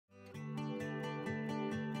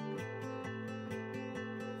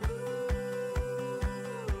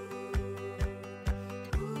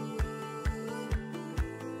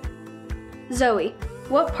Zoe,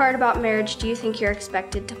 what part about marriage do you think you're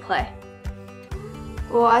expected to play?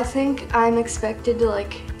 Well, I think I'm expected to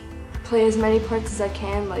play as many parts as I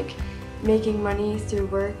can, making money through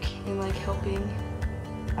work and helping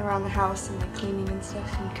around the house and cleaning and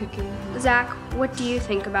stuff and cooking. Zach, what do you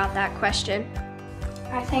think about that question?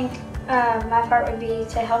 I think my part would be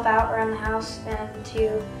to help out around the house and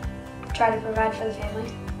to try to provide for the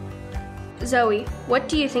family. Zoe, what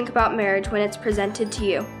do you think about marriage when it's presented to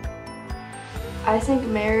you? I think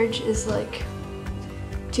marriage is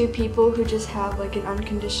two people who just have an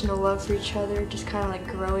unconditional love for each other, just kind of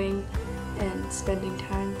growing and spending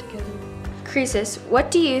time together. Croesus, what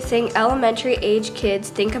do you think elementary age kids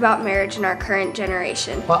think about marriage in our current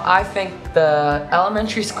generation? Well, I think the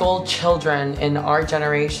elementary school children in our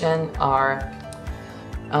generation are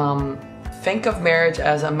think of marriage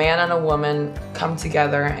as a man and a woman come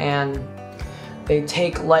together and they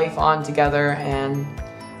take life on together and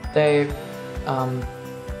they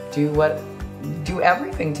do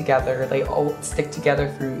everything together. They all stick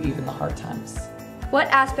together through even the hard times. What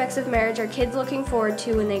aspects of marriage are kids looking forward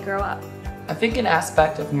to when they grow up? I think an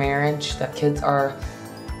aspect of marriage that kids are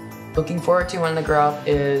looking forward to when they grow up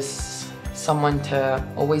is someone to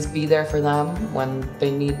always be there for them when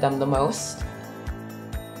they need them the most.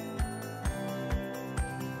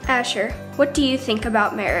 Asher, what do you think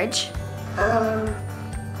about marriage?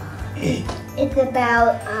 It's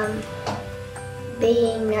about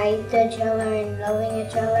being nice to each other and loving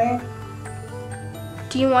each other.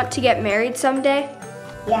 Do you want to get married someday?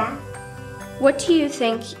 Yeah. What do you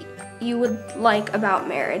think you would like about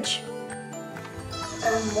marriage?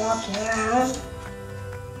 Walking around.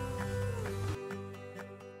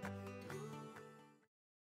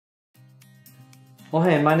 Well,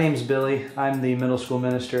 hey, my name's Billy. I'm the middle school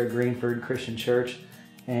minister at Greenford Christian Church,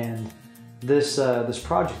 and this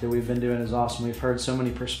project that we've been doing is awesome. We've heard so many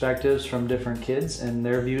perspectives from different kids and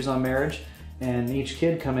their views on marriage, and each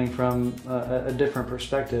kid coming from a different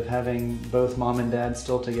perspective, having both mom and dad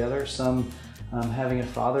still together, some having a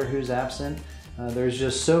father who's absent. There's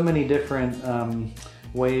just so many different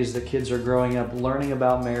ways that kids are growing up, learning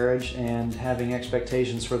about marriage and having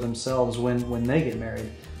expectations for themselves when they get married.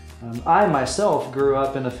 I myself grew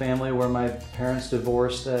up in a family where my parents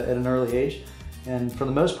divorced at an early age, and for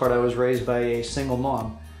the most part I was raised by a single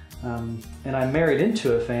mom. And I married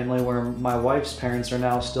into a family where my wife's parents are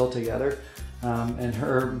now still together,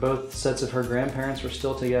 and both sets of her grandparents were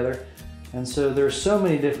still together. And so there's so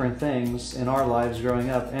many different things in our lives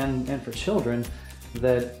growing up and for children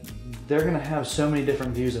that they're going to have so many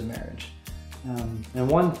different views of marriage. And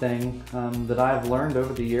one thing that I've learned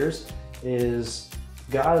over the years is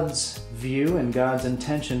God's view and God's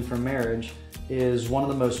intention for marriage is one of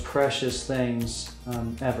the most precious things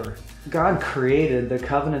ever. God created the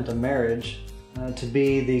covenant of marriage to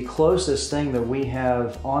be the closest thing that we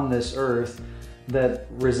have on this earth that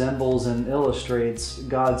resembles and illustrates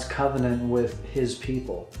God's covenant with His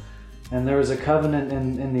people. And there was a covenant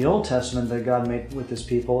in the Old Testament that God made with His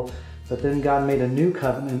people, but then God made a new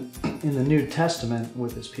covenant in the New Testament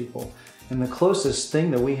with His people. And the closest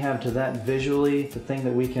thing that we have to that visually, the thing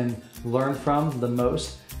that we can learn from the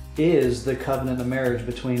most, is the covenant of marriage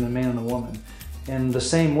between a man and a woman. In the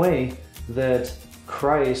same way that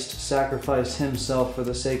Christ sacrificed Himself for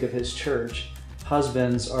the sake of His church,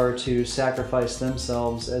 husbands are to sacrifice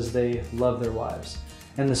themselves as they love their wives.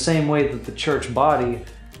 In the same way that the church body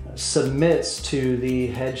submits to the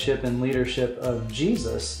headship and leadership of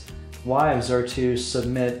Jesus, wives are to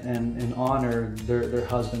submit and honor their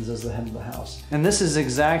husbands as the head of the house. And this is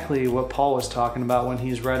exactly what Paul was talking about when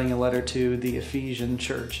he's writing a letter to the Ephesian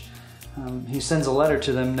church. He sends a letter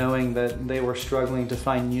to them knowing that they were struggling to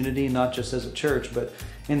find unity, not just as a church, but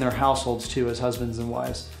in their households too, as husbands and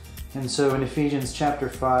wives. And so in Ephesians chapter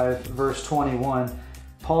 5, verse 21,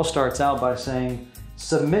 Paul starts out by saying,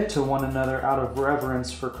 "Submit to one another out of reverence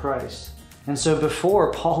for Christ." And so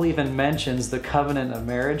before Paul even mentions the covenant of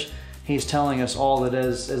marriage, he's telling us all that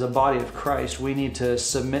as a body of Christ, we need to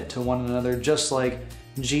submit to one another just like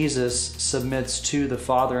Jesus submits to the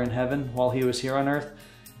Father in heaven while He was here on earth.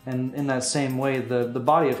 And in that same way, the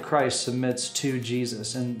body of Christ submits to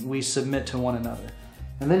Jesus, and we submit to one another.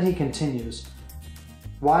 And then he continues,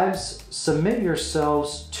 "Wives, submit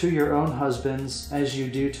yourselves to your own husbands as you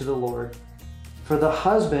do to the Lord. For the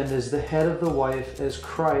husband is the head of the wife as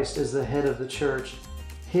Christ is the head of the church,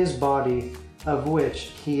 His body, of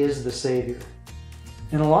which He is the Savior."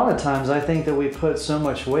 And a lot of times I think that we put so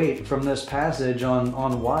much weight from this passage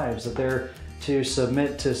on wives, that they're to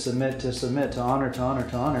submit, to submit, to submit, to honor, to honor,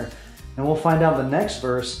 to honor. And we'll find out in the next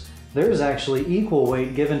verse, there's actually equal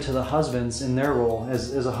weight given to the husbands in their role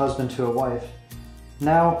as a husband to a wife.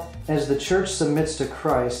 Now, as the church submits to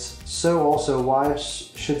Christ, so also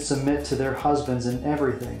wives should submit to their husbands in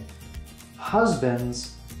everything.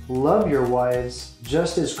 Husbands, love your wives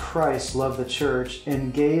just as Christ loved the church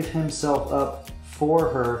and gave himself up for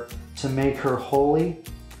her to make her holy,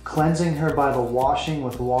 cleansing her by the washing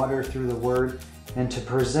with water through the word, and to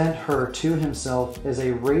present her to himself as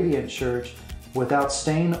a radiant church without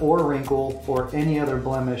stain or wrinkle or any other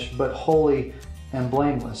blemish, but holy and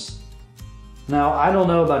blameless. Now, I don't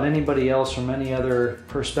know about anybody else from any other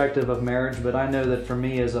perspective of marriage, but I know that for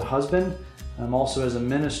me as a husband, also as a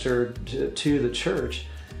minister to the church,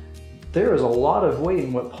 there is a lot of weight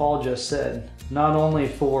in what Paul just said, not only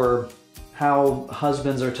for how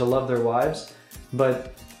husbands are to love their wives,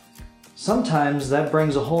 but sometimes that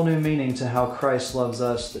brings a whole new meaning to how Christ loves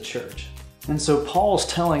us, the church. And so Paul's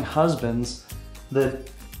telling husbands that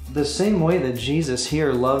the same way that Jesus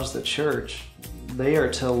here loves the church, they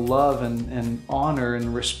are to love and honor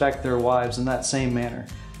and respect their wives in that same manner.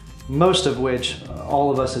 Most of which,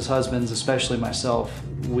 all of us as husbands, especially myself,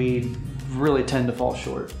 we really tend to fall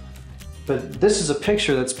short. But this is a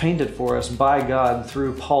picture that's painted for us by God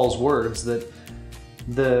through Paul's words, that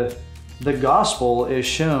the gospel is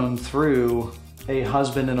shown through a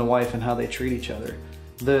husband and a wife and how they treat each other.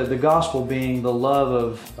 The gospel being the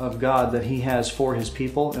love of God that he has for his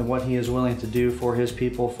people and what he is willing to do for his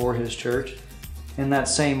people, for his church. In that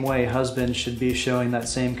same way, husbands should be showing that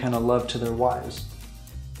same kind of love to their wives.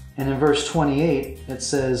 And in verse 28, it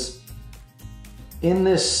says, "In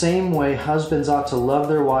this same way, husbands ought to love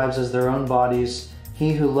their wives as their own bodies.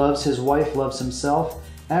 He who loves his wife loves himself.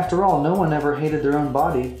 After all, no one ever hated their own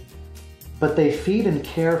body, but they feed and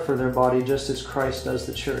care for their body just as Christ does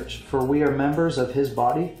the church. For we are members of his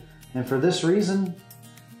body, and for this reason,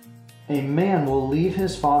 a man will leave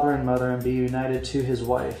his father and mother and be united to his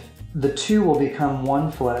wife. The two will become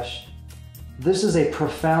one flesh. This is a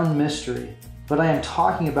profound mystery, but I am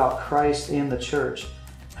talking about Christ and the church.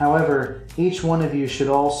 However, each one of you should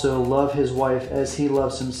also love his wife as he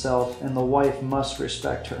loves himself, and the wife must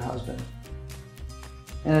respect her husband."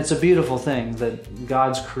 And it's a beautiful thing that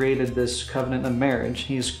God's created this covenant of marriage.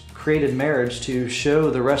 He's created marriage to show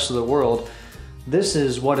the rest of the world this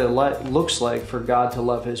is what it looks like for God to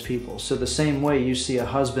love his people. So the same way you see a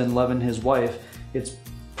husband loving his wife, it's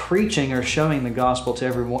preaching or showing the gospel to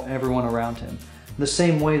everyone around him. The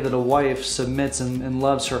same way that a wife submits and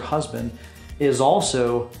loves her husband is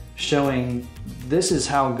also showing this is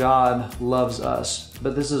how God loves us,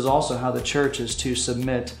 but this is also how the church is to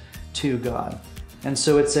submit to God. And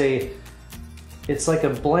so it's like a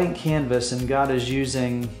blank canvas, and God is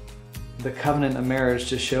using the covenant of marriage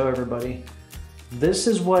to show everybody this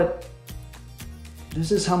is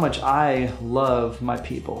how much I love my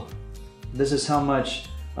people. This is how much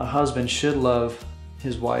a husband should love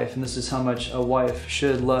his wife, and this is how much a wife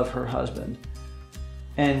should love her husband.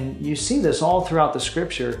 And you see this all throughout the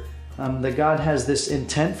scripture, that God has this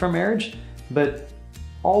intent for marriage, but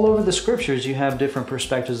all over the scriptures you have different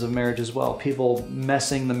perspectives of marriage as well, people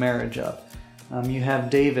messing the marriage up. You have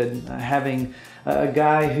David having a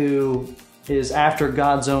guy who is after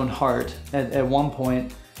God's own heart at one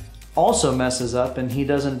point also messes up, and he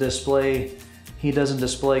doesn't display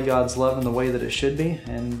God's love in the way that it should be,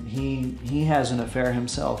 and he has an affair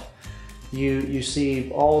himself. You see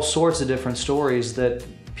all sorts of different stories that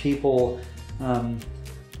people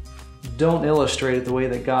don't illustrate it the way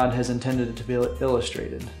that God has intended it to be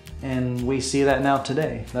illustrated. And we see that now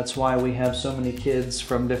today. That's why we have so many kids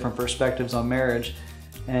from different perspectives on marriage,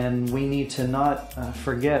 and we need to not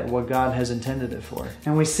forget what God has intended it for.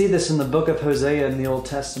 And we see this in the book of Hosea in the Old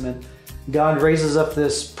Testament. God raises up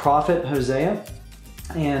this prophet, Hosea,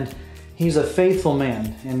 and he's a faithful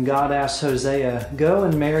man. And God asks Hosea, go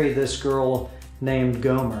and marry this girl named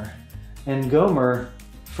Gomer. And Gomer,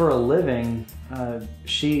 for a living,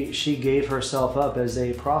 she gave herself up as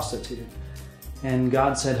a prostitute. And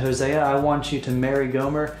God said, Hosea, I want you to marry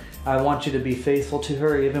Gomer. I want you to be faithful to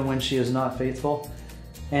her even when she is not faithful.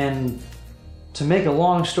 And to make a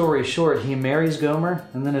long story short, he marries Gomer,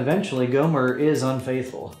 and then eventually Gomer is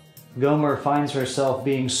unfaithful. Gomer finds herself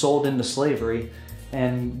being sold into slavery,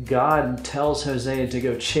 and God tells Hosea to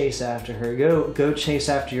go chase after her. Go chase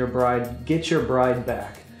after your bride. Get your bride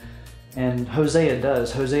back. And Hosea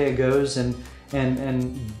does. Hosea goes and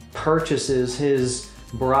purchases his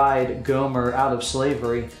bride Gomer out of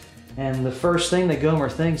slavery. And the first thing that Gomer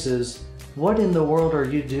thinks is, what in the world are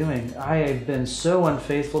you doing? I have been so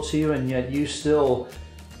unfaithful to you, and yet you still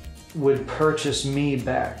would purchase me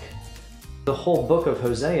back. The whole book of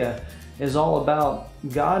Hosea is all about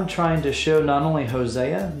God trying to show not only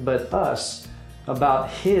Hosea, but us about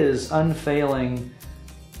his unfailing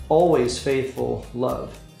always faithful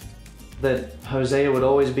love. That Hosea would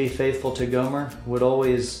always be faithful to Gomer, would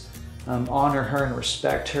always honor her and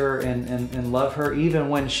respect her and love her, even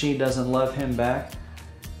when she doesn't love him back.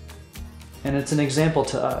 And it's an example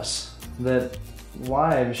to us that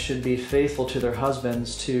wives should be faithful to their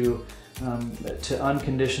husbands to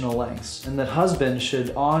unconditional lengths, and that husbands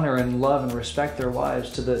should honor and love and respect their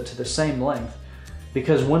wives to the same length.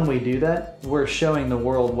 Because when we do that, we're showing the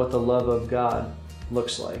world what the love of God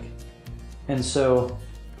looks like. And so,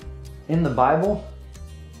 in the Bible,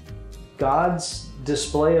 God's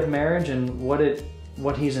display of marriage and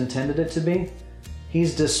what He's intended it to be,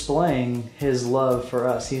 He's displaying His love for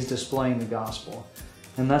us. He's displaying the gospel.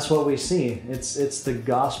 And that's what we see. It's the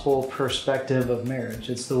gospel perspective of marriage.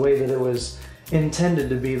 It's the way that it was intended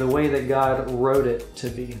to be, the way that God wrote it to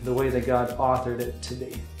be, the way that God authored it to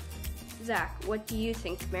be. Zach, what do you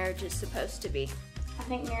think marriage is supposed to be? I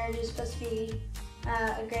think marriage is supposed to be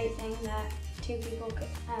a great thing that two people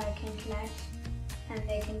can connect and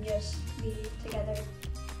they can just be together.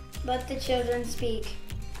 Let the children speak.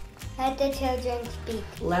 Let the children speak.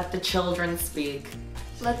 Let the children speak.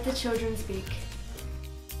 Let the children speak.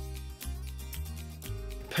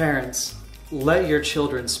 Parents, let your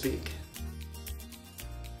children speak.